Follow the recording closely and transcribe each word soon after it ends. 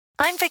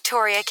I'm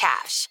Victoria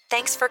Cash.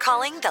 Thanks for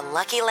calling the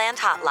Lucky Land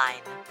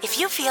Hotline. If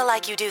you feel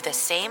like you do the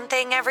same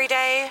thing every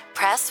day,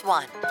 press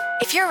 1.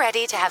 If you're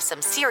ready to have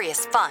some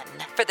serious fun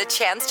for the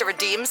chance to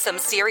redeem some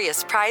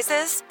serious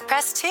prizes,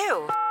 press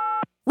 2.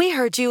 We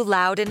heard you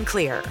loud and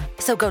clear.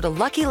 So go to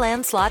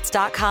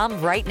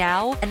LuckyLandSlots.com right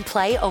now and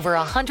play over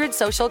 100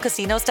 social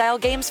casino-style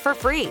games for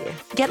free.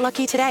 Get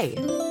lucky today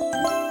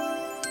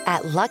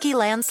at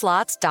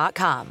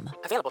LuckyLandSlots.com.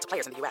 Available to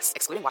players in the U.S.,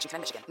 excluding Washington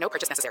and Michigan. No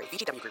purchase necessary.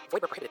 VGW Group.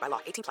 Void where prohibited by law.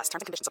 18+. Terms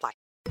and conditions apply.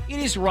 It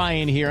is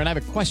Ryan here, and I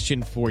have a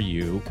question for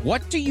you.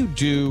 What do you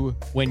do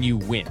when you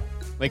win?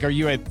 Like, are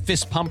you a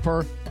fist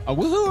pumper, a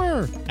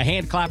woohooer, a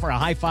hand clapper, a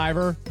high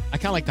fiver? I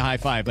kind of like the high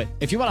five, but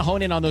if you want to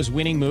hone in on those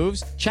winning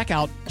moves, check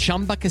out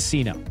Chumba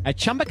Casino. At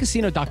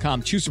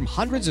ChumbaCasino.com, choose from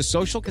hundreds of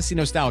social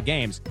casino-style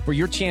games for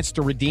your chance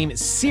to redeem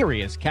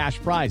serious cash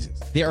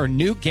prizes. There are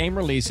new game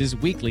releases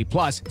weekly,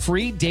 plus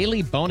free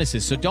daily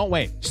bonuses. So don't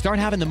wait. Start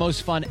having the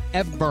most fun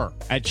ever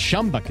at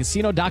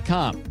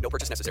ChumbaCasino.com. No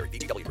purchase necessary.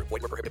 VGW Group.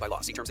 Void where prohibited by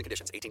law. See terms and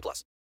conditions.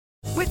 18+.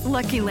 With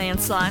Lucky Land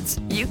Slots,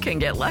 you can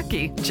get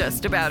lucky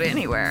just about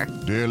anywhere.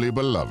 Dearly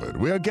beloved,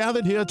 we are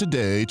gathered here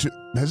today to...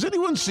 Has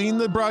anyone seen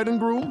the bride and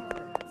groom?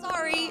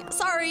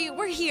 Sorry,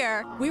 we're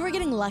here. We were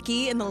getting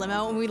lucky in the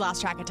limo and we lost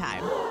track of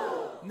time.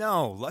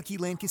 No, Lucky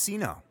Land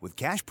Casino, with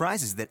cash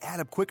prizes that add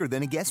up quicker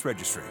than a guest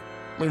registry.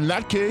 In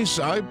that case,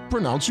 I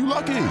pronounce you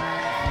lucky.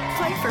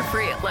 Play for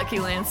free at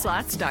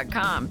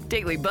LuckyLandSlots.com.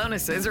 Daily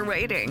bonuses are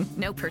waiting.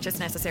 No purchase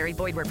necessary.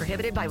 Void where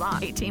prohibited by law.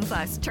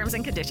 18+. Terms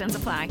and conditions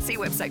apply. See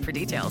website for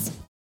details.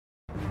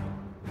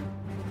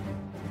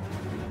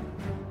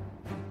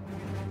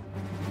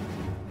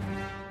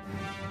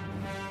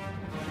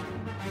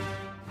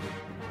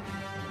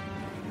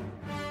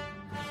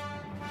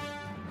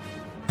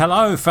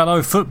 Hello,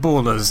 fellow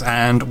footballers,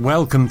 and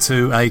welcome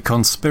to a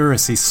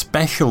conspiracy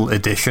special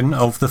edition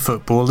of the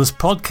Footballers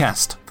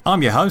Podcast.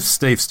 I'm your host,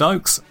 Steve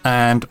Stokes,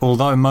 and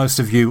although most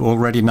of you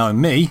already know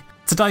me,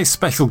 today's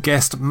special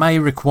guest may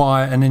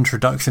require an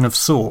introduction of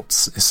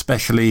sorts,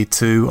 especially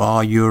to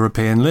our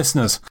European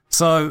listeners.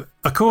 So,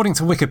 according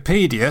to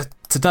Wikipedia,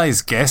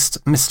 today's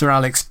guest, Mr.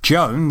 Alex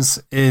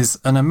Jones, is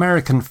an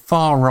American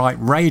far-right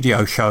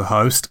radio show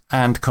host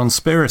and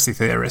conspiracy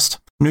theorist.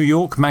 New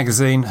York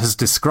Magazine has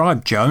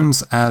described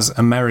Jones as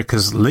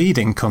America's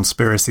leading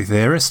conspiracy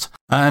theorist,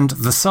 and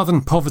the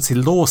Southern Poverty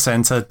Law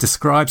Center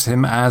describes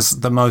him as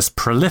the most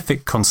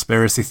prolific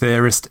conspiracy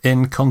theorist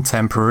in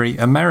contemporary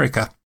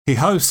America. He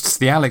hosts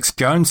the Alex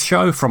Jones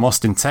Show from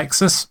Austin,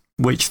 Texas,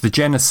 which the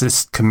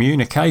Genesis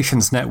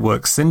Communications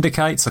Network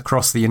syndicates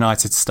across the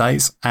United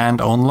States and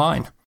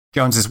online.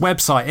 Jones's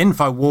website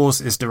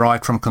InfoWars is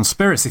derived from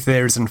conspiracy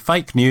theories and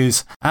fake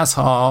news, as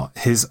are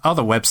his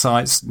other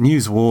websites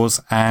News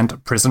Wars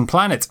and Prison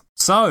Planet.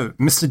 So,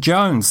 Mr.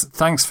 Jones,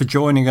 thanks for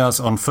joining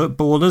us on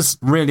Footballers.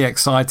 Really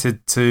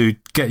excited to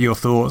get your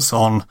thoughts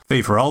on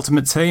FIFA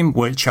Ultimate Team,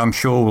 which I'm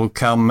sure will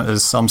come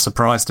as some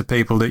surprise to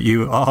people that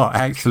you are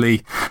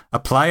actually a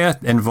player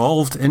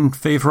involved in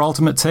FIFA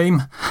Ultimate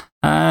Team.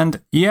 And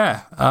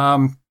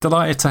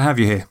delighted to have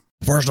you here.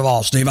 First of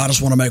all, Steve, I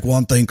just want to make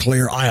one thing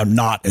clear. I am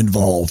not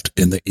involved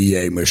in the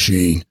EA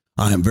machine.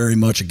 I am very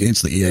much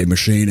against the EA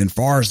machine. And as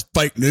far as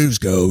fake news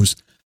goes,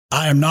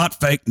 I am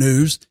not fake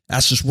news.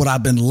 That's just what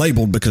I've been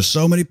labeled because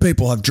so many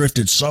people have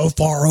drifted so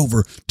far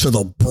over to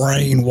the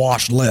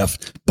brainwashed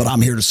left. But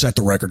I'm here to set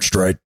the record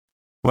straight.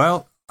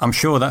 Well, I'm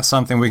sure that's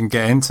something we can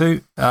get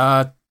into.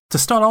 To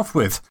start off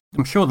with,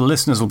 I'm sure the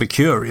listeners will be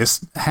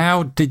curious.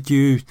 How did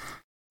you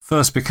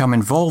first become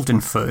involved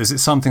in foot? Is it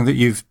something that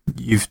you've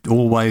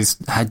always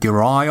had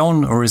your eye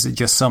on, or is it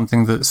just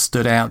something that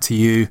stood out to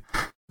you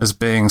as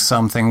being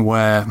something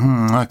where,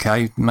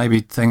 okay, maybe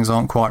things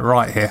aren't quite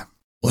right here?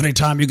 Well,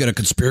 anytime you get a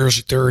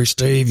conspiracy theory,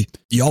 Steve,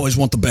 you always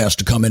want the best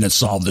to come in and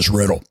solve this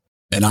riddle.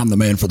 And I'm the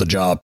man for the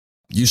job.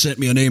 You sent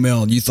me an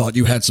email and you thought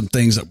you had some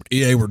things that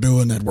EA were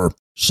doing that were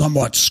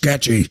somewhat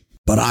sketchy,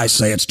 but I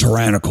say it's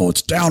tyrannical.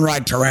 It's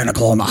downright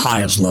tyrannical on the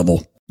highest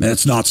level. And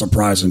it's not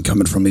surprising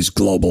coming from these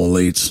global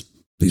elites.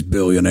 These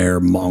billionaire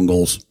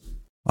Mongols.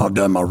 I've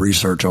done my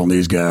research on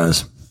these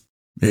guys.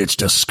 It's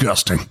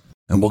disgusting.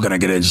 And we're going to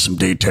get into some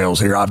details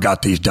here. I've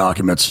got these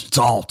documents. It's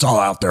all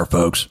out there,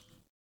 folks.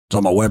 It's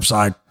on my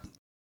website.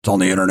 It's on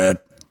the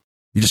internet.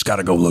 You just got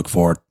to go look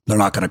for it. They're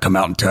not going to come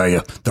out and tell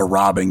you. They're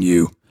robbing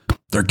you.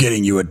 They're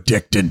getting you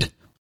addicted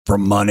for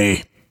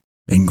money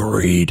and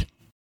greed.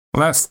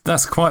 Well,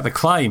 that's quite the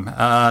claim.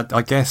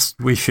 I guess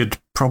we should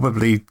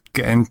probably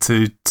get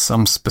into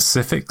some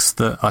specifics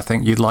that I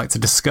think you'd like to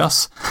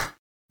discuss.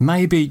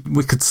 Maybe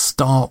we could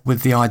start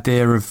with the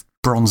idea of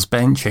bronze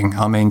benching.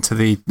 I mean, to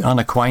the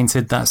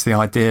unacquainted, that's the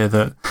idea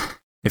that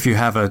if you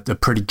have a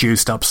pretty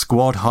juiced up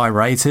squad, high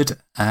rated,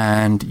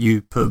 and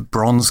you put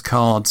bronze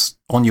cards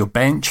on your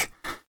bench,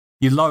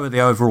 you lower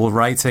the overall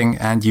rating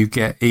and you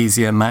get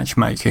easier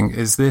matchmaking.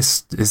 Is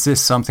this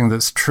something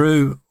that's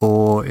true,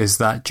 or is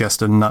that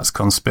just a nuts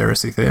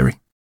conspiracy theory?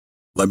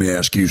 Let me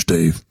ask you,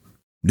 Steve.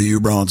 Do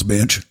you bronze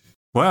bench?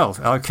 Well,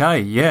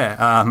 okay,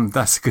 yeah,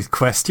 that's a good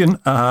question.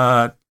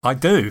 I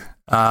do,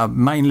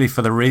 mainly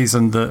for the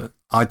reason that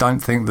I don't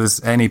think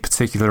there's any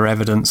particular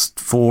evidence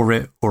for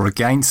it or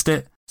against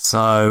it.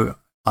 So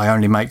I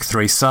only make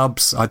 3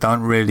 subs. I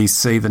don't really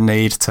see the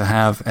need to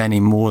have any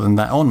more than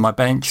that on my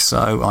bench.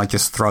 So I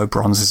just throw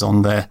bronzes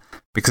on there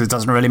because it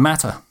doesn't really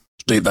matter.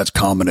 Steve, that's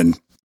common in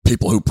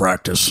people who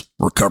practice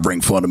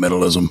recovering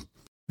fundamentalism.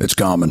 It's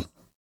common.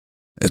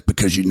 It's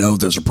because you know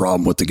there's a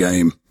problem with the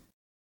game.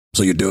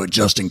 So you do it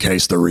just in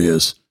case there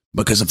is.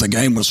 Because if the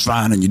game was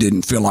fine and you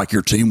didn't feel like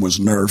your team was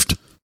nerfed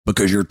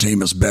because your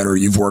team is better,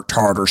 you've worked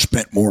harder,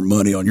 spent more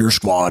money on your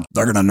squad,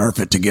 they're going to nerf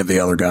it to give the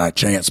other guy a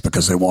chance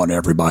because they want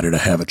everybody to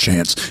have a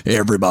chance.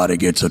 Everybody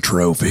gets a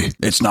trophy.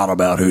 It's not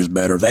about who's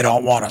better. They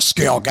don't want a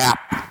skill gap.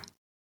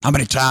 How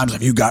many times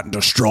have you gotten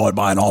destroyed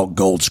by an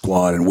all-gold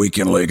squad in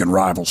Weekend League and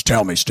Rivals?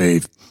 Tell me,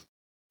 Steve.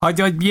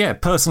 Yeah,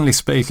 personally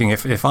speaking,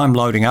 if I'm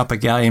loading up a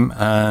game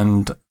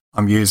and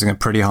I'm using a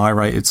pretty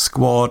high-rated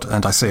squad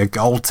and I see a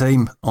gold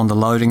team on the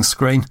loading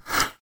screen,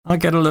 I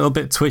get a little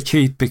bit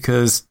twitchy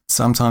because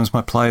sometimes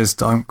my players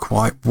don't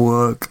quite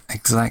work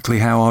exactly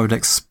how I would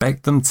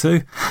expect them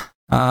to.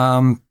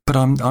 But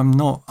I'm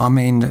not, I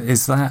mean,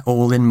 is that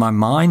all in my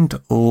mind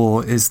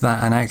or is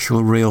that an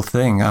actual real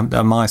thing?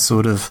 Am I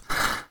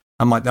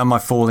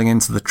falling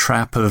into the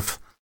trap of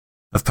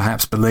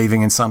perhaps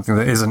believing in something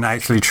that isn't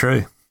actually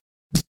true?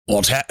 Well,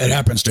 it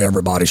happens to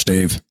everybody,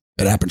 Steve.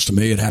 It happens to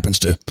me. It happens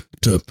to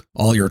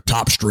all your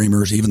top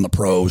streamers, even the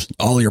pros.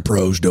 All your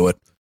pros do it.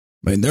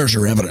 I mean, there's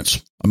your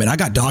evidence. I mean, I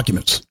got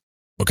documents.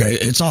 Okay,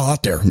 it's all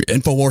out there.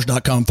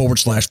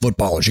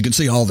 Infowars.com/footballers. You can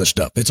see all this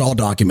stuff. It's all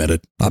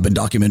documented. I've been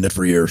documenting it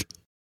for years.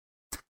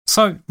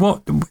 So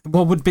what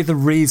would be the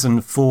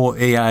reason for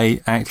EA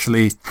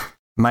actually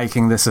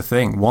making this a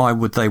thing? Why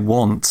would they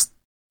want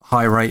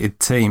high-rated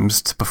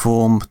teams to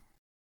perform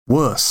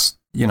worse?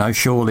 You know,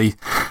 surely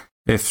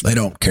if... They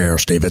don't care,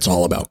 Steve. It's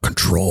all about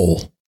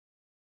control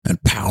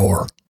and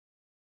power.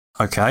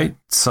 Okay,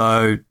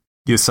 so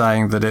you're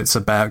saying that it's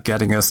about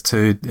getting us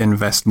to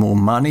invest more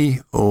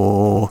money,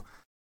 or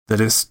that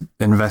it's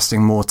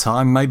investing more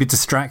time, maybe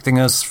distracting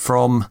us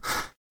from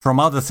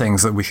other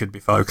things that we should be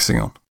focusing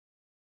on?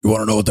 You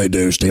want to know what they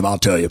do, Steve? I'll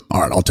tell you.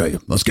 All right, I'll tell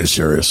you. Let's get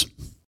serious.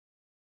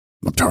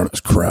 I'm tired of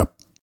this crap.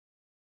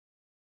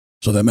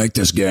 So they make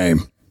this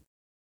game.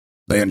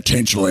 They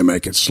intentionally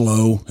make it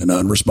slow and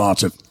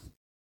unresponsive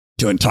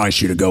to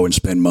entice you to go and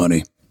spend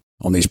money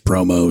on these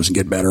promos and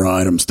get better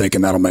items,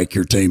 thinking that'll make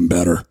your team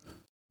better.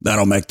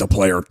 That'll make the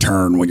player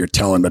turn when you're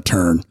telling to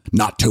turn,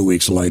 not 2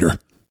 weeks later.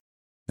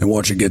 And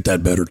once you get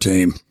that better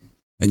team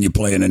and you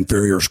play an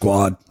inferior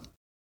squad,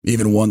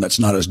 even one that's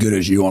not as good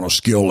as you on a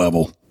skill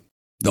level,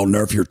 they'll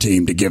nerf your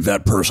team to give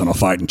that person a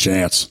fighting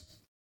chance.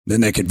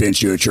 Then they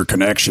convince you it's your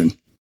connection.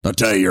 They'll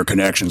tell you your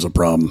connection's a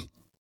problem.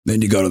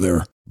 Then you go to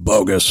their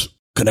bogus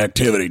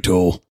connectivity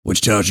tool,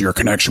 which tells you your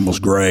connection was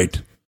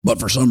great. But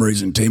for some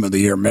reason, Team of the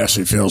Year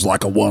Messi feels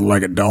like a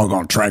one-legged dog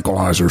on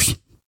tranquilizers.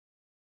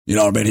 You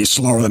know what I mean? He's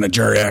slower than a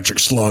geriatric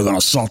slug on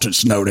a salted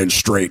snowed-in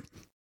street.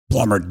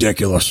 Plumb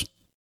ridiculous.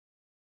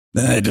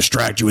 Then they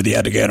distract you with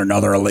yet again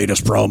another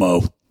elitist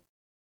promo.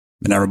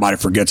 And everybody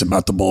forgets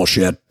about the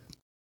bullshit.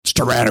 It's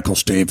tyrannical,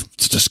 Steve.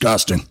 It's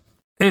disgusting.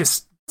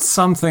 It's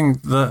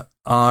something that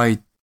I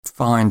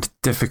find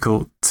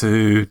difficult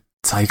to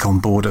take on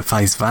board at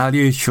face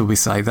value, shall we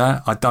say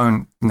that. I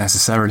don't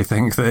necessarily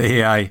think that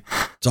EA...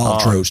 It's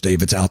all true,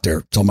 Steve. It's out there.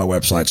 It's on my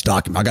website. It's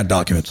I got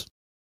documents.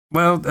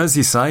 Well, as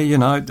you say, you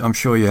know, I'm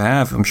sure you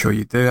have. I'm sure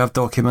you do have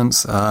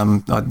documents.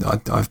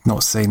 I've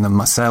not seen them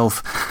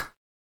myself.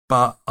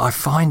 But I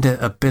find it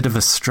a bit of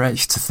a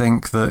stretch to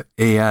think that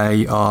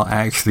EA are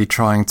actually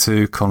trying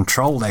to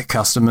control their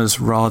customers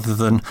rather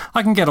than...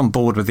 I can get on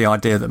board with the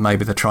idea that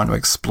maybe they're trying to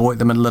exploit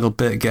them a little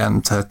bit, get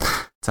them to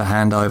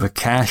hand over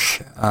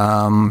cash.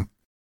 I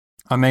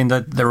mean,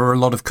 there are a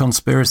lot of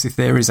conspiracy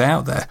theories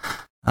out there.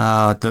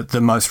 The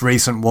most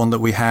recent one that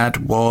we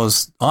had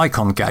was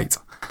IconGate,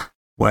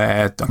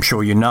 where I'm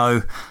sure you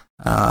know,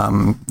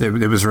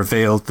 it was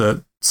revealed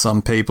that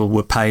some people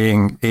were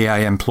paying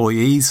EA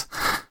employees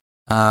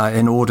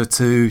in order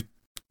to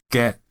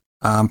get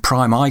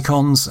Prime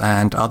icons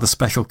and other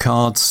special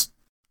cards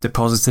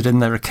deposited in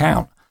their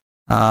account.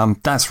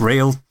 That's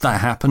real.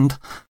 That happened.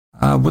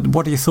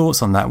 What are your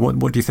thoughts on that?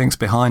 What do you think's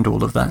behind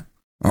all of that?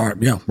 All right,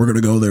 yeah, we're going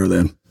to go there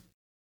then.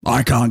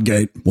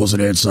 IconGate was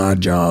an inside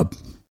job.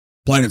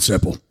 Plain and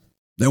simple.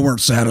 They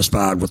weren't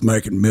satisfied with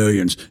making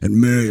millions and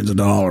millions of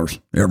dollars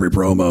every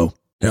promo.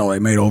 Hell, they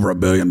made over $1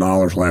 billion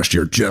last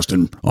year just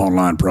in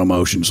online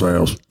promotion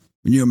sales.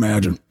 Can you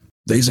imagine?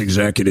 These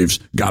executives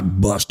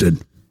got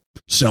busted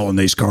selling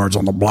these cards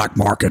on the black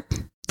market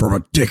for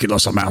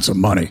ridiculous amounts of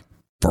money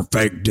for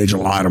fake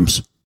digital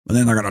items. And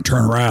then they're going to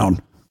turn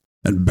around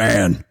and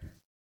ban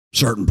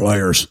certain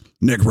players.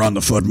 Nick run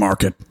the foot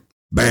market,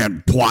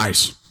 banned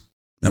twice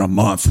in a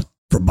month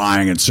for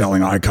buying and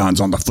selling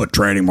icons on the foot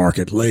trading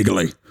market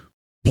legally.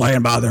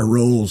 Playing by their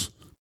rules.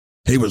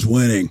 He was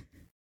winning,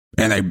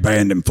 and they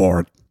banned him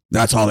for it.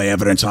 That's all the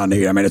evidence I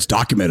need. I mean, it's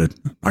documented.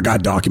 I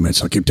got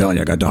documents. I keep telling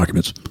you I got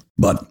documents.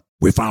 But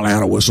we finally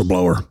had a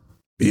whistleblower,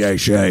 E.A.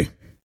 Shea.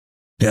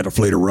 He had to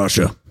flee to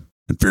Russia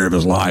in fear of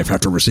his life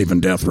after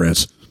receiving death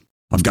threats.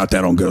 I've got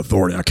that on good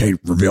authority. I can't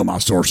reveal my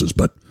sources,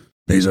 but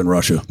he's in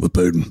Russia with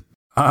Putin.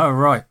 Oh,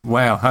 right.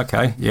 Wow.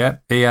 Okay. Yeah.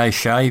 EA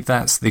Shea,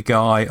 that's the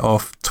guy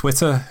off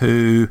Twitter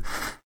who,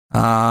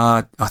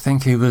 I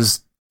think he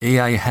was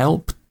EA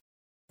Help,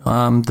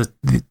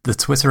 the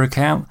Twitter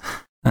account,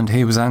 and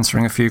he was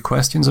answering a few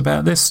questions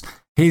about this.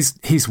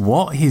 He's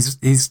what?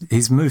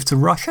 He's moved to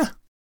Russia?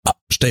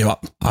 Steve,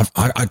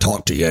 I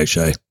talked to EA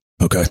Shea,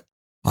 okay?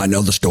 I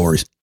know the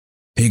stories.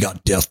 He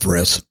got death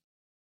threats.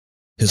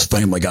 His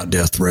family got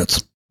death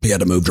threats. He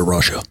had to move to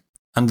Russia.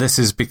 And this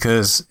is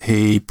because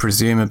he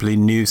presumably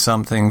knew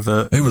something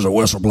that... He was a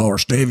whistleblower,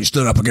 Steve. He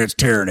stood up against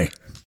tyranny.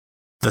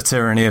 The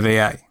tyranny of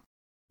EA.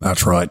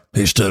 That's right.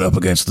 He stood up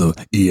against the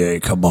EA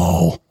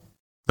cabal.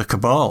 The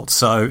cabal.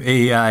 So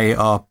EA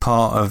are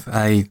part of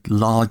a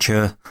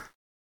larger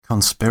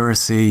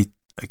conspiracy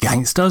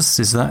against us?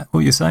 Is that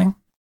what you're saying?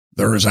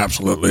 There is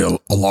absolutely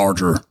a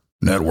larger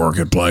network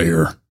at play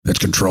here. It's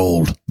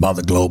controlled by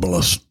the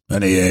globalists,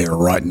 and EA are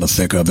right in the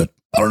thick of it.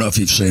 I don't know if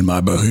you've seen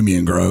my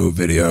Bohemian Grove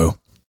video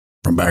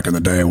from back in the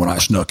day when I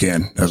snuck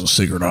in as a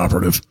secret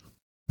operative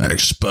and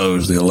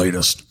exposed the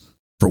elitists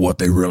for what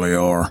they really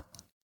are.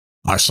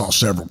 I saw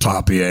several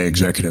top EA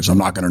executives. I'm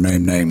not going to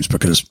name names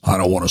because I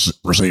don't want to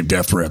receive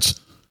death threats.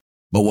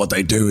 But what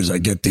they do is they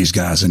get these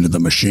guys into the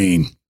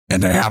machine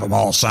and they have them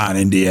all sign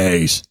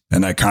NDAs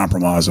and they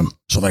compromise them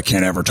so they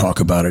can't ever talk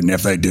about it. And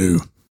if they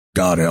do,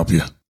 God help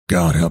you.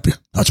 God help you.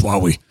 That's why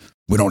we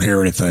don't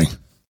hear anything.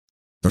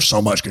 There's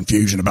so much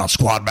confusion about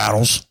squad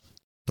battles.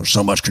 There's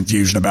so much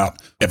confusion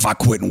about if I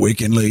quit in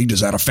weekend league,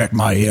 does that affect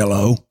my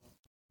ELO?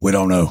 We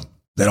don't know.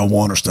 They don't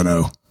want us to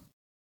know.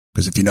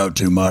 Because if you know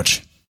too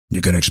much,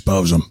 you can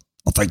expose them.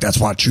 I think that's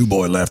why Chew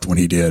Boy left when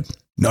he did.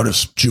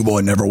 Notice Chew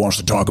Boy never wants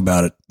to talk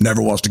about it,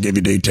 never wants to give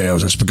you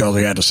details. It's because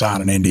he had to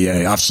sign an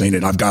NDA. I've seen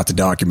it. I've got the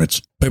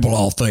documents. People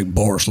all think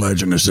Boris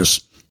Legend is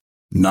this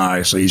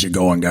nice,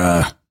 easygoing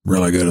guy,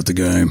 really good at the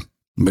game.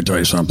 Let me tell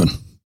you something.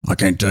 I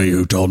can't tell you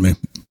who told me,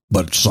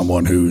 but it's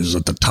someone who is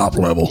at the top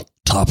level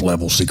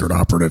secret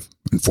operative,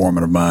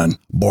 informant of mine.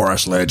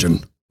 Boris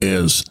Legend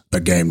is a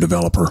game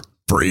developer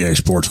for EA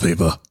Sports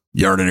FIFA.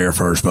 You heard it here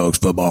first, folks.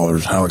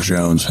 Footballers, Alex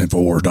Jones,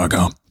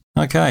 Infowars.com.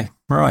 Okay,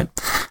 right.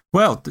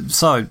 Well,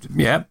 so,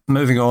 yeah,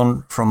 moving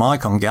on from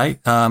Icon Gate,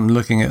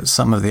 looking at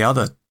some of the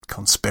other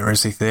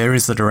conspiracy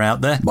theories that are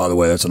out there. By the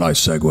way, that's a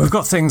nice segue. We've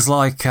got things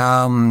like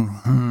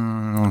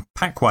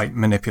pack weight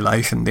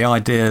manipulation, the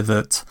idea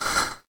that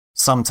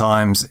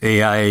sometimes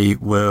EA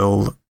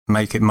will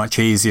make it much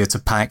easier to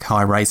pack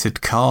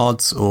high-rated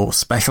cards or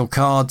special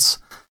cards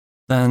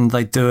than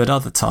they do at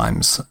other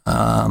times.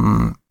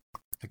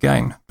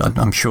 Again,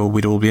 I'm sure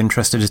we'd all be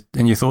interested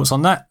in your thoughts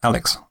on that,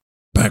 Alex.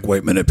 Pack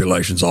weight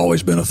manipulation's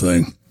always been a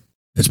thing.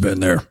 It's been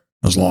there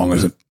as long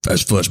as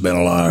Foot's been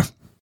alive.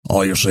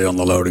 All you'll see on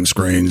the loading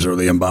screens are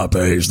the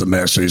Mbappes, the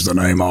Messis, the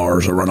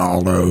Neymars, the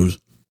Ronaldos.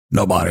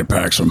 Nobody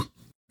packs them.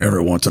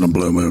 Every once in a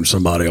blue moon,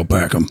 somebody will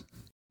pack them.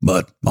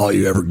 But all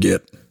you ever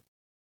get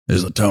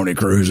is the Tony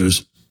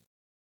Cruzes,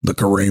 the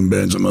Kareem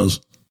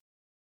Benzemas,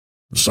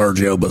 the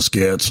Sergio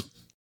Busquets.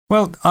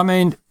 Well, I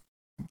mean...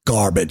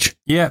 Garbage.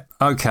 Yeah,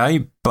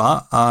 okay,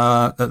 but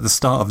at the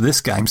start of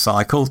this game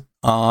cycle,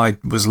 I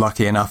was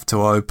lucky enough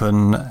to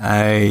open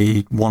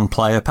a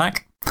one-player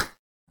pack,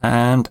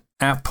 and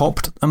out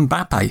popped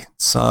Mbappe.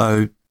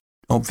 So,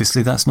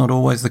 obviously, that's not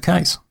always the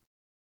case.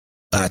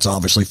 That's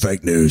obviously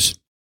fake news.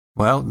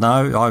 Well,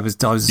 no, I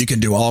was... You can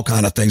do all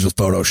kind of things with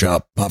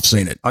Photoshop. I've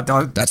seen it.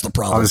 That's the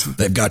problem.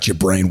 They've got you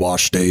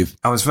brainwashed, Steve.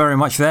 I was very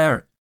much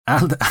there.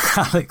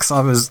 Alex,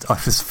 I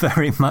was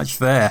very much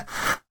there.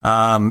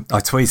 I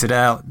tweeted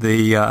out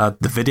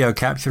the video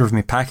capture of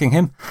me packing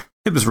him.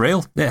 It was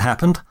real. It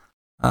happened.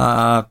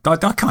 I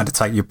kind of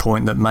take your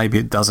point that maybe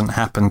it doesn't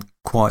happen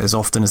quite as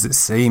often as it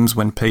seems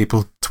when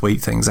people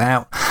tweet things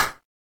out.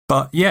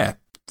 But yeah,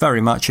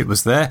 very much it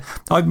was there.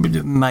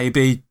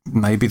 Maybe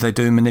they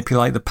do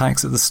manipulate the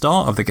packs at the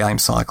start of the game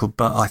cycle,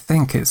 but I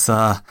think it's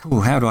how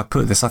do I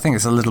put this? I think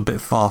it's a little bit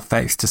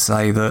far-fetched to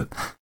say that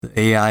the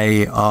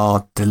EA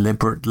are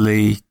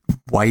deliberately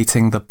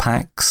weighting the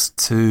packs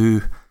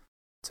to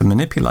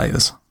manipulate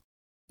us.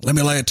 Let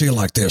me lay it to you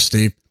like this,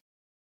 Steve.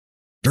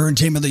 During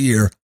Team of the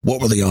Year,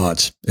 what were the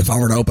odds? If I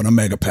were to open a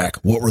mega pack,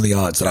 what were the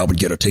odds that I would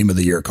get a Team of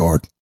the Year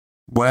card?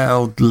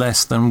 Well,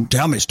 less than...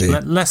 Tell me,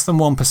 Steve. Less than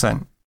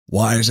 1%.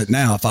 Why is it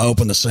now, if I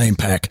open the same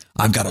pack,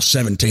 I've got a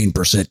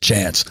 17%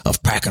 chance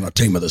of packing a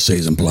Team of the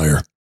Season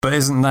player? But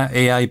isn't that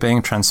EA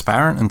being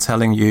transparent and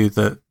telling you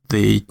that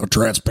they're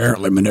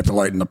transparently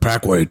manipulating the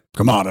pack weight?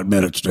 Come on,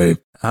 admit it, Steve.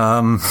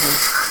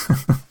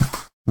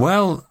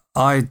 Well,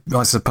 I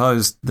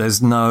suppose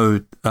there's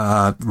no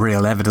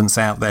real evidence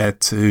out there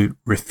to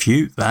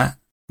refute that,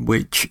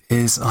 which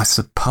is, I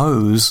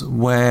suppose,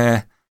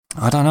 where...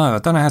 I don't know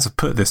how to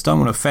put this, don't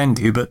want to offend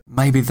you, but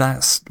maybe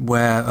that's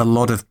where a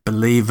lot of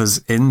believers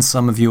in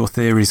some of your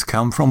theories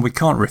come from. We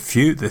can't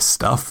refute this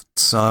stuff,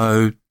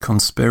 so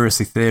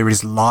conspiracy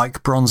theories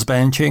like bronze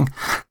benching,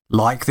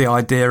 like the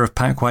idea of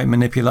pack weight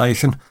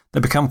manipulation,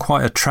 they become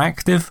quite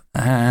attractive,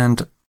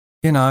 and,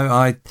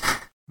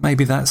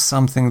 maybe that's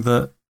something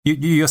that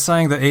You're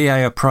saying that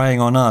EA are preying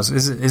on us.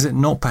 Is it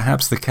not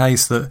perhaps the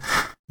case that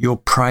you're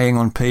preying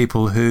on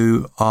people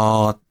who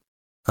are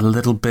a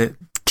little bit,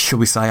 shall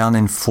we say,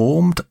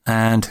 uninformed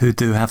and who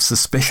do have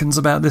suspicions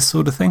about this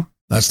sort of thing?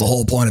 That's the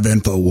whole point of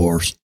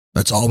InfoWars.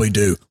 That's all we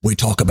do. We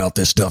talk about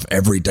this stuff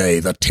every day.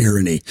 The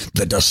tyranny,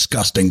 the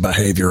disgusting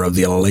behavior of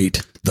the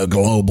elite, the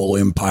global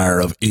empire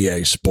of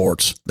EA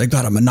Sports. They've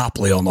got a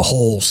monopoly on the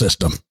whole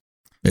system.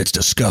 It's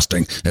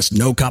disgusting. It's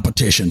no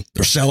competition.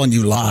 They're selling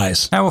you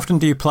lies. How often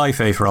do you play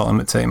FIFA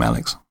Ultimate Team,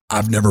 Alex?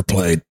 I've never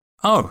played.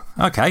 Oh,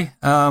 okay.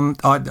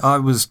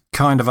 I was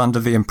kind of under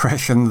the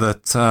impression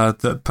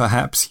that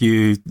perhaps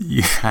you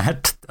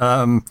had.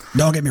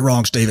 Don't get me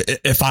wrong, Steve.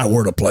 If I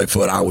were to play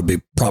foot, I would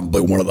be probably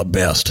one of the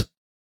best.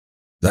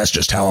 That's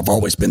just how I've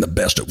always been the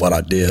best at what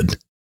I did.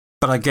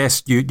 But I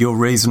guess your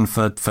reason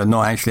for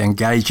not actually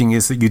engaging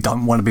is that you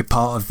don't want to be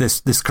part of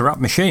this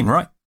corrupt machine,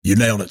 right? You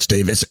nailed it,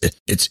 Steve.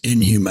 It's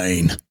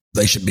inhumane.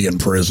 They should be in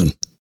prison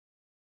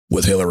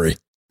with Hillary.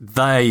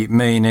 They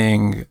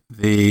meaning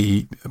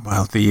the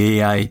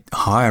EA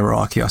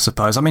hierarchy, I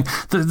suppose. I mean,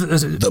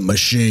 the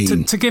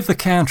machine. To give the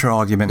counter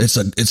argument,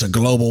 it's a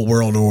global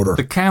world order.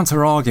 The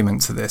counter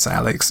argument to this,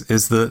 Alex,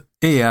 is that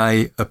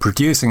EA are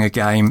producing a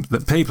game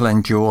that people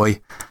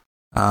enjoy.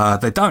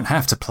 They don't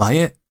have to play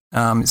it.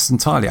 It's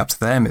entirely up to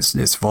them.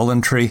 It's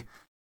voluntary,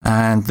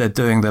 and they're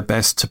doing their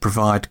best to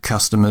provide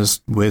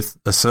customers with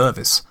a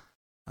service.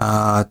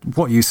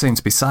 What you seem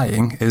to be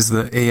saying is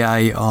that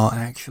EA are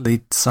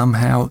actually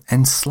somehow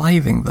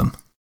enslaving them.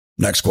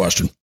 Next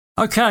question.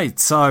 Okay,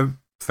 so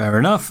fair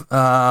enough.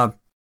 Don't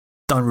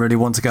really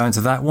want to go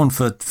into that one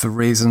for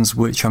reasons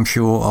which I'm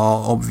sure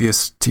are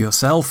obvious to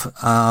yourself.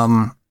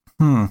 I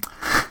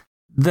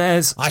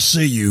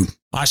see you,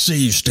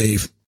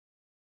 Steve.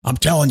 I'm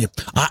telling you,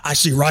 I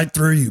see right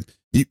through you.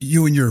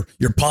 You and your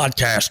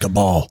podcast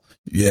cabal.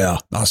 Yeah,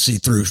 I see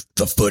through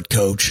the foot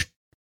coach.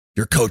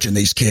 You're coaching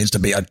these kids to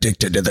be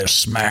addicted to their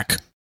smack.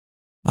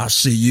 I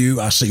see you.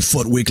 I see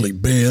Foot Weekly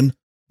Ben,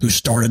 who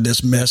started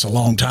this mess a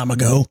long time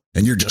ago,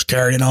 and you're just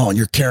carrying on.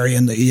 You're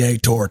carrying the EA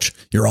torch.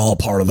 You're all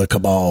part of the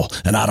cabal,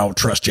 and I don't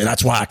trust you.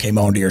 That's why I came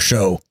on to your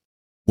show,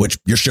 which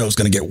your show's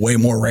going to get way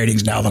more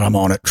ratings now that I'm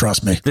on it.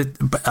 Trust me.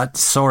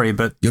 Sorry,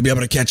 but... You'll be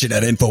able to catch it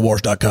at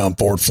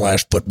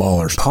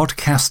Infowars.com/footballers.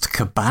 Podcast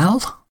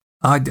cabal?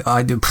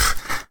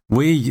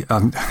 We,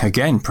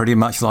 again, pretty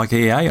much like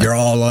EA. You're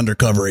all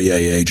undercover EA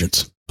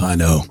agents. I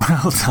know.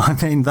 Well, I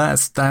mean,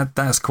 that's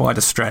quite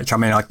a stretch. I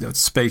mean,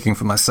 speaking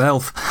for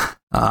myself,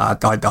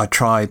 I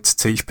try to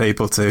teach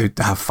people to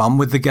have fun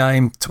with the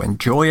game, to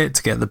enjoy it,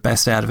 to get the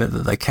best out of it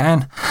that they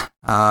can.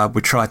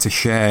 We try to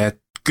share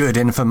good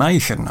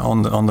information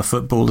on the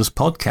Footballers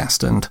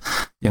podcast, and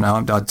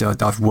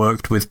I've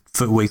worked with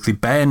Foot Weekly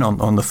Ben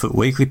on the Foot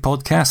Weekly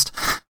podcast,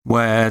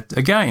 where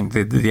again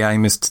the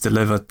aim is to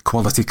deliver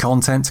quality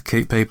content to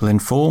keep people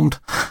informed.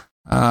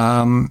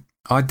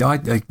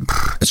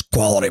 It's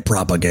quality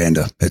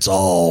propaganda. It's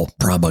all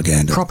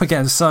propaganda.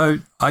 Propaganda. So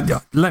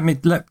let me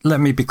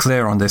be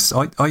clear on this.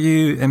 Are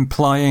you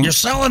implying you're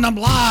selling them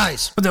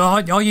lies? But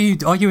are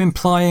you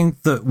implying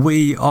that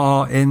we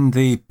are in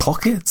the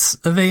pockets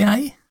of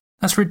EA?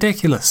 That's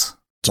ridiculous.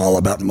 It's all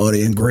about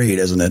money and greed,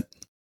 isn't it?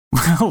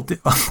 Well,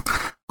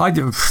 I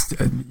do.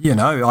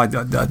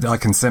 I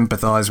can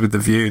sympathise with the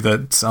view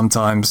that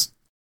sometimes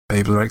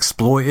people are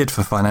exploited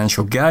for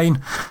financial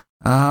gain.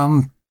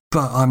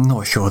 But I'm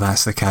not sure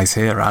that's the case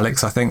here,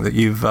 Alex. I think that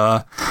you've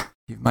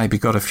maybe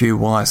got a few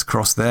wires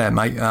crossed there,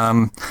 mate.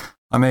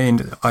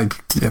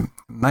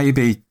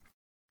 Maybe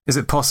is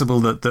it possible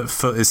that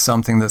foot is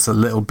something that's a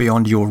little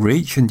beyond your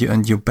reach,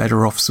 and you're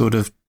better off sort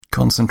of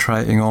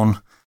concentrating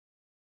on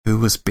who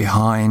was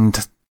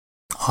behind,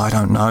 I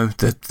don't know,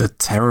 the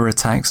terror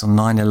attacks on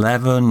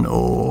 9/11,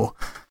 or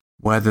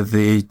whether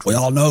we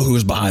all know who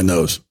was behind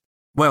those.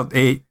 Well,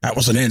 that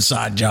was an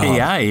inside job.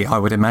 EA, I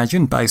would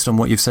imagine, based on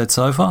what you've said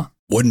so far.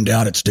 Wouldn't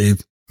doubt it,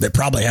 Steve. They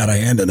probably had a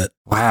hand in it.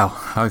 Wow.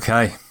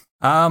 Okay.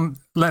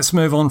 Let's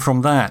move on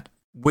from that.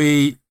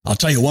 I'll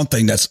tell you one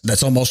thing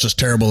that's almost as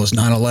terrible as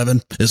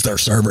 9/11 is their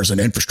servers and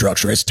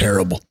infrastructure. It's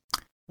terrible.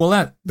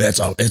 Well,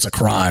 it's a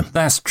crime.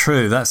 That's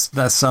true. That's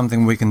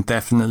something we can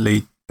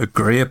definitely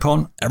agree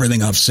upon.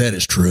 Everything I've said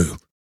is true.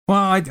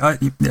 Well,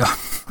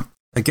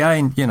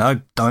 again,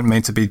 don't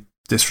mean to be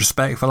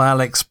disrespectful,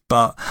 Alex,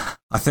 but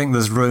I think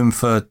there's room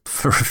for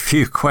a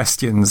few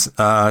questions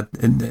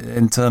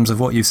in terms of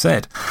what you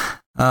said.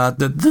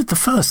 The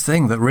first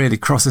thing that really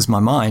crosses my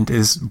mind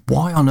is,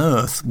 why on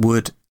earth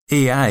would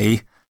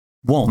EA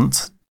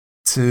want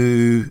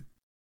to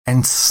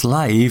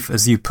enslave,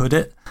 as you put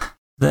it,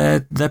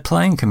 their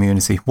playing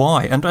community?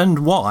 Why? And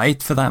why,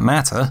 for that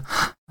matter,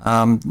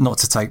 not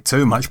to take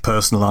too much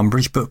personal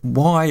umbrage, but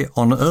why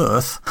on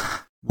earth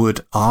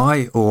would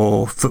I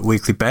or Foot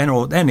Weekly Ben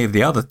or any of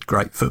the other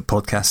great foot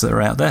podcasts that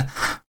are out there,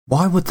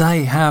 why would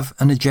they have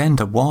an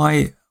agenda?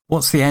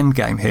 What's the end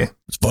game here?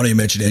 It's funny you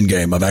mentioned end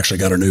game. I've actually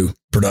got a new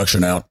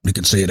production out. You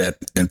can see it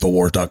at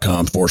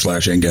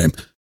Infowars.com/end game.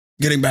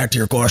 Getting back to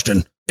your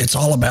question, it's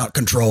all about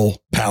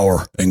control,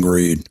 power, and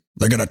greed.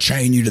 They're going to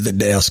chain you to the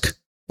desk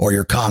or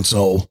your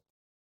console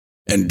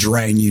and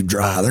drain you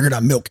dry. They're going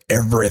to milk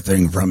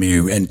everything from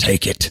you and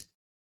take it.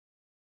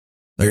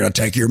 They're going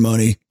to take your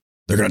money.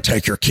 They're going to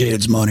take your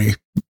kids' money,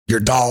 your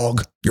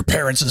dog, your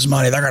parents'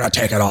 money. They're going to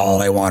take it all.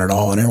 They want it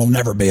all, and it'll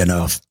never be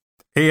enough.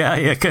 Yeah,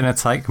 you're going to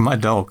take my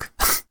dog.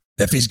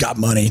 If he's got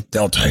money,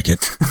 they'll take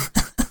it.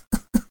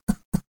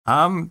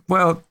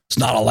 Well, it's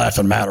not a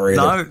laughing matter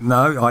either.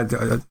 No,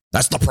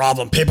 that's the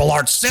problem. People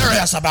aren't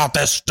serious about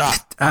this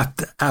stuff.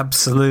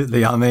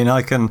 Absolutely. I mean,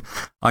 I can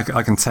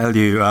tell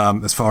you,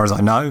 as far as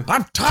I know,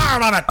 I'm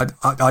tired of it.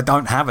 I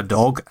don't have a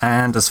dog,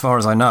 and as far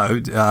as I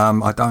know, I'm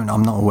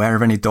not aware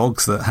of any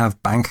dogs that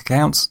have bank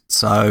accounts.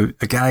 So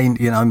again,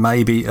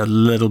 maybe a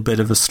little bit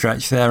of a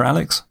stretch there,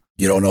 Alex.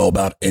 You don't know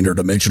about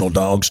interdimensional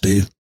dogs,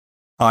 Steve?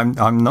 I'm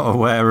not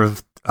aware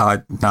of.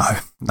 No,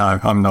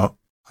 I'm not.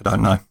 I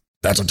don't know.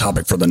 That's a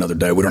topic for another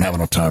day. We don't have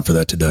enough time for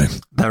that today.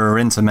 There are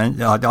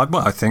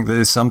I think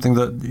there's something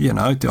that,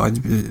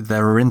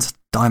 there are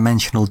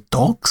interdimensional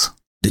dogs.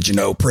 Did you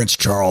know Prince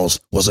Charles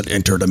was an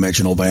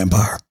interdimensional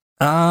vampire?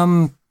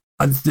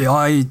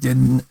 I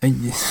didn't.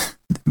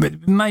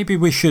 Maybe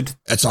we should.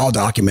 It's all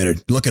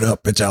documented. Look it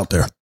up. It's out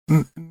there.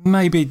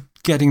 Maybe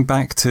getting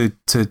back to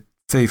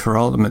FIFA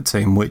Ultimate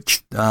Team,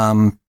 which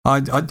I've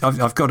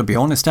got to be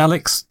honest,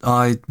 Alex.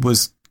 I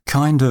was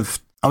kind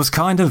of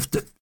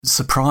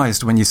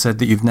surprised when you said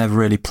that you've never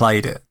really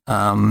played it.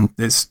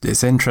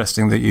 It's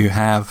interesting that you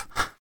have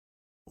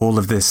all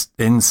of this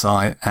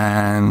insight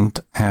and,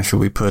 how shall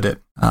we put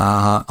it,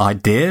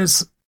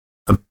 ideas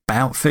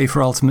about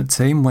FIFA Ultimate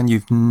Team when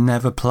you've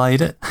never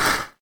played it.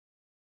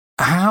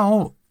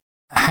 How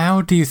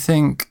do you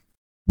think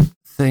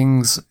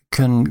things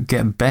can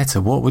get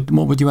better? What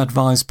would you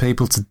advise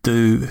people to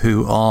do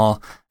who are,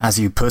 as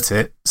you put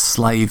it,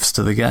 slaves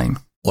to the game?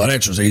 Well, that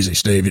answer's easy,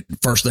 Steve.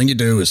 First thing you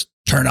do is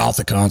turn off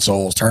the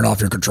consoles, turn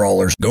off your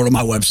controllers, go to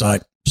my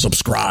website,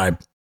 subscribe,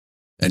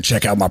 and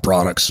check out my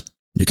products.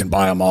 You can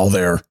buy them all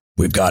there.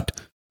 We've got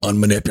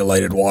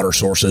unmanipulated water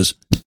sources,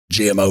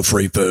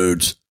 GMO-free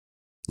foods,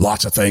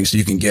 lots of things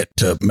you can get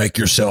to make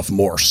yourself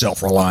more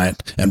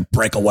self-reliant and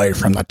break away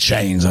from the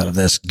chains out of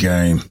this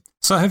game.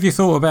 So have you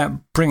thought about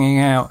bringing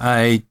out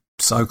a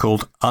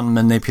so-called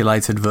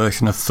unmanipulated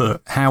version of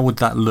FUT? How would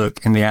that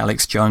look in the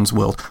Alex Jones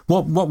world?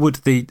 What would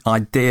the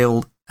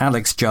ideal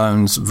Alex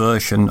Jones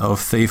version of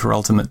FIFA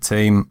Ultimate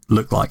Team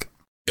look like?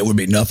 It would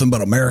be nothing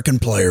but American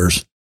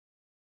players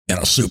in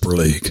a Super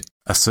League.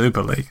 A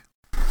Super League.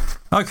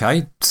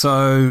 Okay,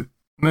 so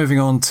moving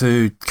on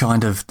to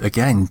kind of,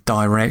 again,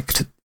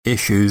 direct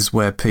issues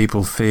where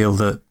people feel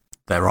that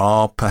there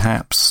are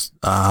perhaps,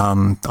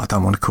 I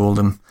don't want to call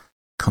them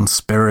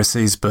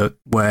conspiracies, but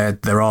where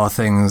there are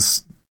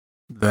things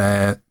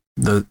there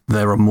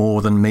are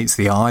more than meets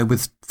the eye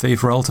with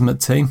FIFA Ultimate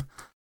Team.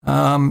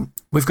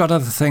 We've got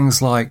other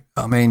things like,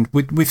 I mean,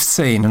 we've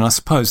seen, and I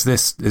suppose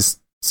this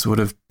is sort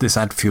of, this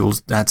adds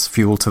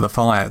fuel to the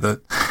fire,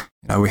 that,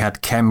 we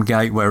had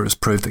Chemgate where it was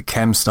proved that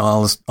chem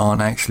styles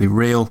aren't actually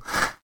real.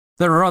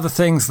 There are other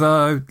things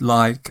though,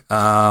 like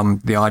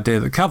the idea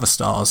that cover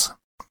stars,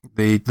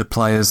 the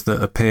players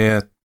that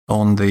appear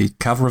on the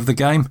cover of the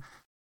game,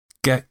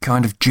 get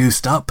kind of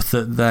juiced up,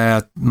 that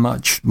they're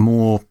much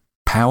more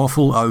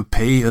powerful, OP,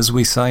 as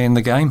we say in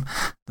the game,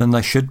 than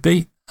they should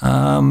be.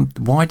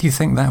 Why do you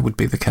think that would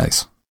be the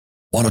case?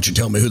 Why don't you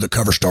tell me who the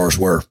cover stars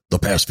were the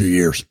past few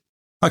years?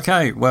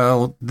 Okay,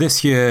 well,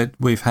 this year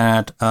we've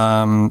had,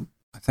 I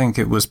think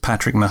it was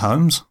Patrick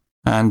Mahomes,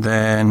 and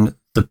then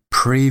the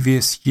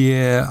previous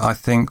year I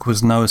think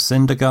was Noah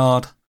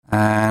Syndergaard,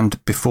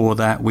 and before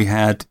that we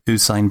had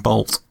Usain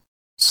Bolt.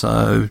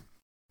 So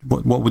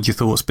what would your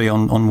thoughts be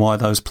on why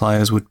those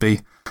players would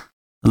be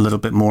a little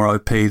bit more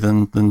OP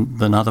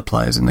than other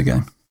players in the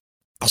game?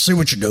 I see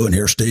what you're doing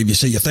here, Steve. You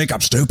see, you think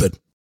I'm stupid.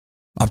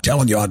 I'm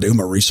telling you, I do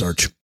my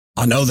research.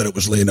 I know that it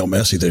was Lionel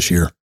Messi this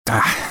year.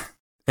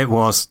 It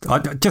was.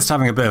 Just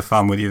having a bit of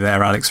fun with you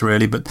there, Alex,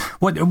 really. But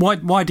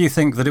why do you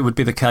think that it would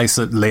be the case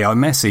that Leo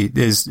Messi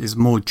is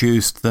more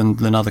juiced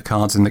than other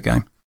cards in the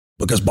game?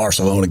 Because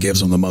Barcelona gives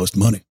them the most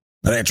money.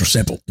 That answer's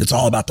simple. It's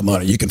all about the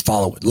money. You can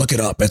follow it. Look it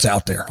up. It's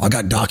out there. I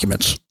got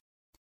documents.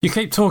 You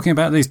keep talking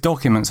about these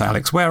documents,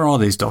 Alex. Where are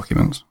these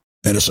documents?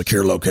 In a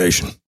secure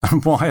location.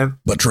 Why?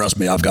 But trust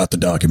me, I've got the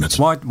documents.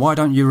 Why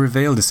don't you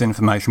reveal this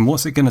information?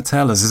 What's it going to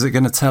tell us? Is it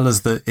going to tell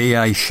us that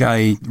EA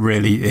Shea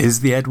really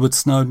is the Edward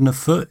Snowden of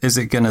FUT? Is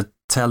it going to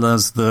tell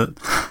us that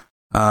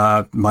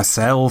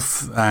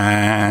myself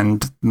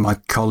and my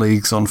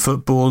colleagues on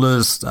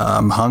Footballers,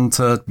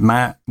 Hunter,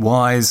 Matt,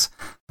 Wise,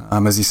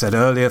 as you said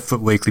earlier,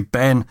 FUT Weekly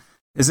Ben,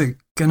 is it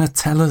going to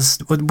tell us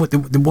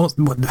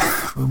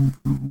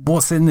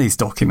what's in these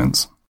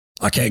documents?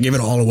 I can't give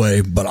it all away,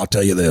 but I'll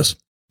tell you this.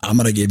 I'm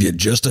going to give you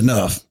just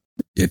enough.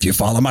 If you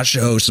follow my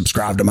show,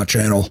 subscribe to my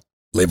channel,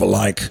 leave a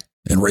like,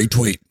 and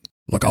retweet.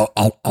 Look,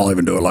 I'll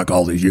even do it like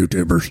all these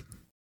YouTubers.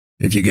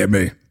 If you give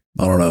me,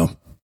 I don't know,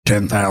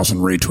 10,000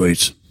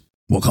 retweets,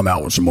 we'll come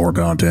out with some more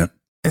content.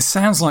 It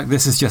sounds like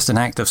this is just an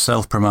act of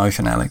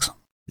self-promotion, Alex.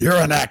 You're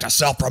an act of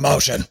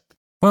self-promotion.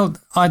 Well,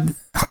 I'm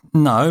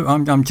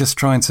just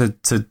trying to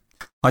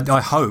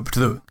I hoped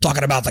that...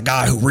 Talking about the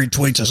guy who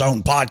retweets his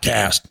own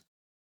podcast.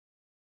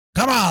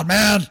 Come on,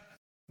 man.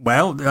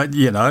 Well, I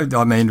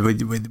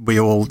mean, we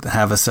all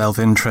have a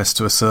self-interest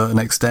to a certain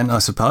extent, I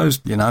suppose.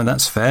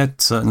 That's fair,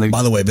 certainly.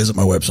 By the way, visit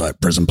my website,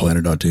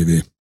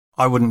 prisonplanet.tv.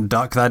 I wouldn't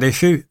duck that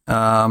issue,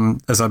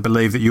 as I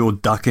believe that you're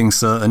ducking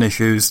certain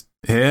issues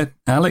here,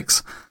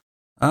 Alex.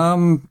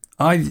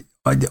 I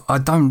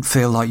don't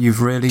feel like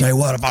you've really... Tell you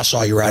what, if I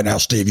saw you right now,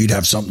 Steve, you'd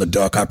have something to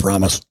duck, I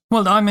promise.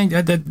 Well, I mean,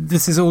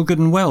 this is all good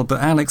and well, but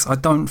Alex, I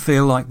don't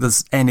feel like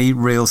there's any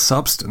real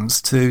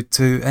substance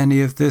to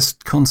any of this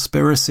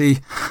conspiracy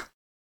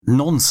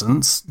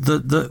nonsense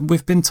that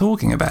we've been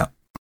talking about.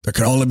 There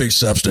can only be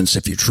substance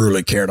if you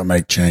truly care to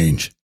make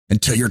change.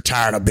 Until you're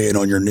tired of being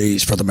on your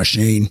knees for the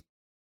machine,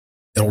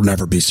 it'll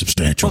never be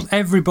substantial. Well,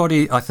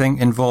 everybody, I think,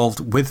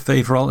 involved with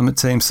FIFA Ultimate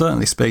Team,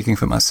 certainly speaking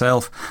for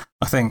myself,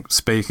 I think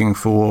speaking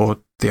for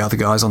the other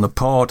guys on the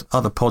pod,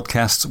 other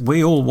podcasts,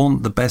 we all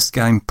want the best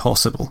game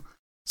possible.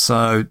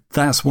 So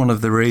that's one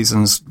of the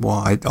reasons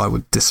why I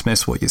would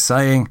dismiss what you're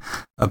saying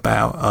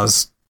about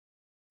us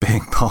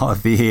being part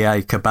of the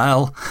EA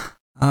cabal.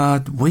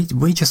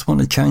 We just want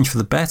to change for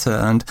the better.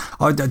 And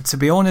to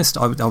be honest,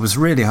 I was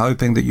really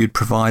hoping that you'd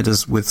provide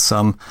us with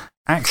some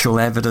actual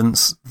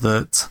evidence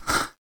that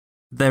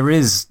there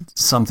is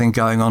something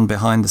going on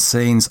behind the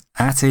scenes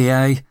at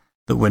EA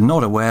that we're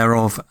not aware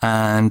of.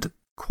 And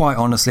quite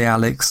honestly,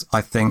 Alex,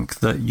 I think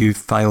that you've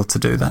failed to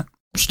do that.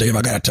 Steve,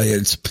 I got to tell you,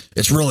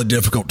 it's really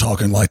difficult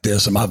talking like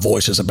this, and my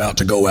voice is about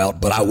to go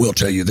out, but I will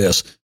tell you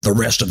this. The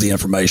rest of the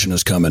information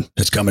is coming.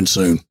 It's coming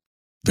soon.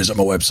 Visit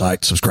my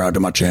website, subscribe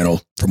to my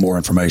channel for more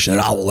information,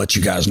 and I will let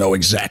you guys know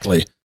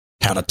exactly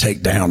how to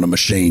take down the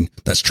machine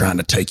that's trying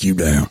to take you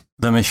down.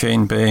 The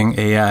machine being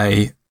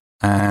EA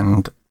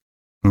and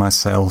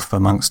myself,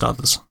 amongst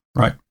others,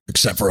 right?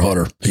 Except for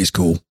Hunter. He's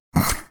cool.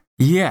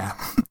 Yeah,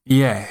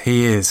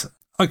 he is.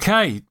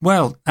 Okay,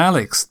 well,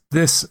 Alex,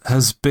 this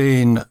has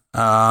been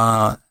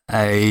a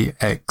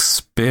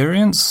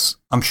experience.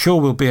 I'm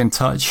sure we'll be in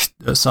touch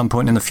at some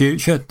point in the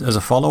future as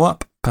a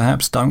follow-up.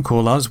 Perhaps don't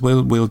call us.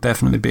 We'll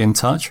definitely be in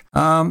touch.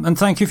 And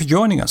thank you for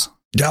joining us.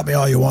 Doubt me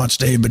all you want,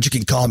 Steve, but you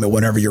can call me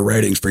whenever your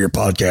ratings for your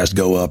podcast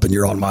go up and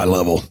you're on my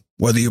level.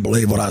 Whether you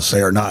believe what I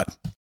say or not,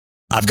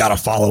 I've got a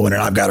following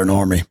and I've got an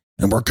army.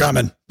 And we're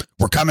coming.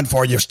 We're coming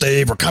for you,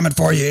 Steve. We're coming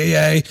for you,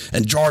 EA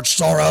and George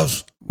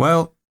Soros.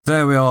 Well,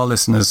 there we are,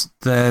 listeners.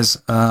 There's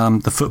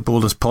the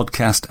Footballers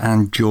podcast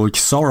and George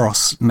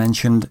Soros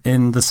mentioned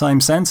in the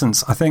same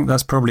sentence. I think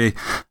that's probably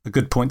a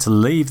good point to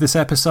leave this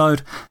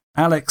episode.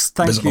 Alex,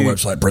 thank you. Visit my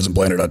website,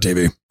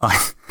 prisonplanet.tv.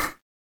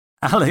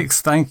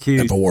 Alex, thank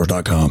you.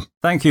 Infowars.com.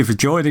 Thank you for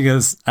joining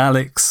us,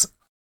 Alex.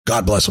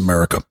 God bless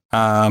America.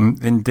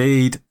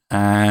 Indeed.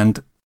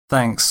 And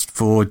thanks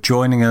for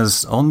joining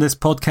us on this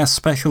podcast,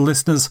 special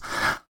listeners.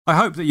 I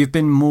hope that you've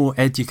been more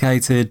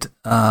educated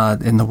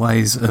in the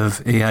ways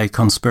of EA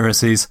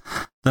conspiracies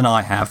than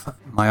I have.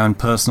 My own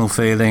personal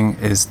feeling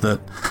is that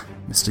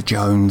Mr.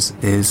 Jones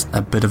is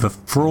a bit of a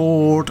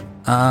fraud,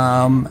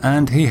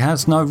 and he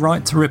has no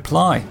right to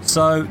reply.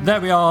 So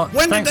there we are.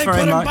 When Thanks did they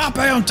very put much.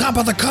 Mbappe on top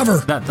of the cover?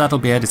 That'll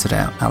be edited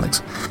out,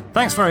 Alex.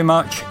 Thanks very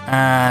much,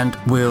 and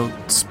we'll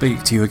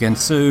speak to you again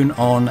soon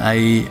on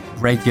a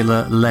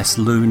regular, less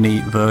loony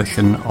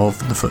version of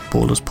the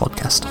Footballers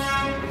podcast.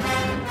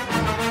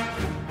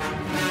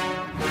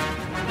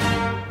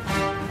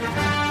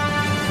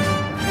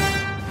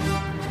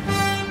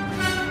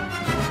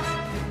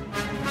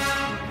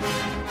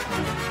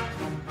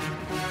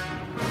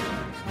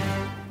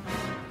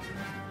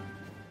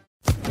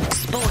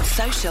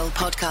 Social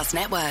Podcast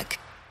Network.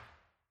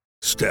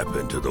 Step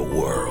into the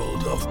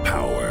world of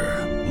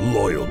power,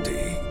 loyalty,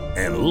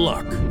 and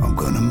luck. I'm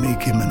gonna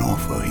make him an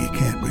offer he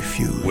can't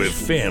refuse. With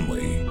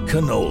family,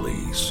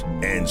 cannolis,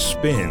 and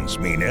spins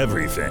mean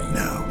everything.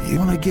 Now, you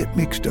wanna get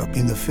mixed up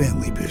in the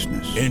family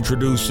business.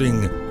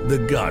 Introducing The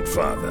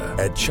Godfather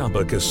at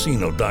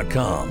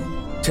ChumbaCasino.com.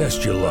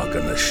 Test your luck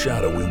in the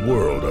shadowy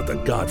world of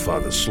The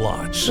Godfather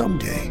slot.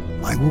 Someday,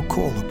 I will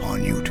call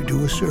upon you to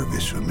do a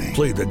service for me.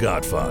 Play The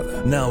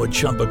Godfather, now at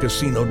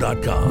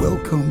ChumbaCasino.com.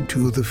 Welcome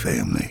to the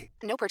family.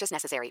 No purchase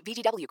necessary.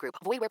 VGW Group.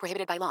 Void where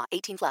prohibited by law.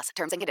 18+.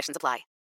 Terms and conditions apply.